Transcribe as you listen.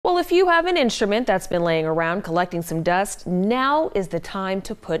if you have an instrument that's been laying around collecting some dust, now is the time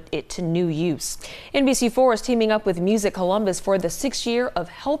to put it to new use. NBC4 is teaming up with Music Columbus for the 6th year of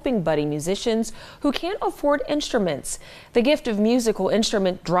helping budding musicians who can't afford instruments. The Gift of Musical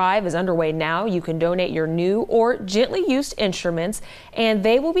Instrument Drive is underway now. You can donate your new or gently used instruments, and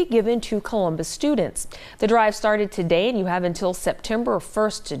they will be given to Columbus students. The drive started today, and you have until September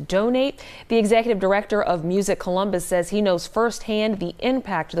 1st to donate. The executive director of Music Columbus says he knows firsthand the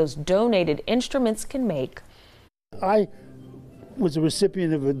impact those donated instruments can make. I was a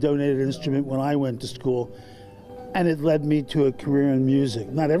recipient of a donated instrument when I went to school, and it led me to a career in music.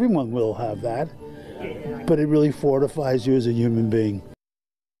 Not everyone will have that, but it really fortifies you as a human being.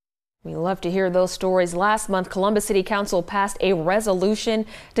 We love to hear those stories. Last month, Columbus City Council passed a resolution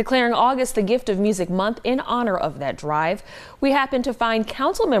declaring August the Gift of Music Month in honor of that drive. We happened to find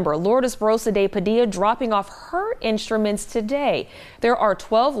council member Lourdes Barosa de Padilla dropping off her instruments today. There are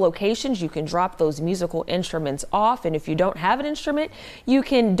 12 locations you can drop those musical instruments off, and if you don't have an instrument, you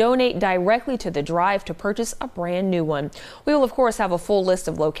can donate directly to the drive to purchase a brand new one. We will, of course, have a full list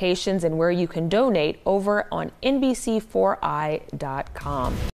of locations and where you can donate over on NBC4i.com.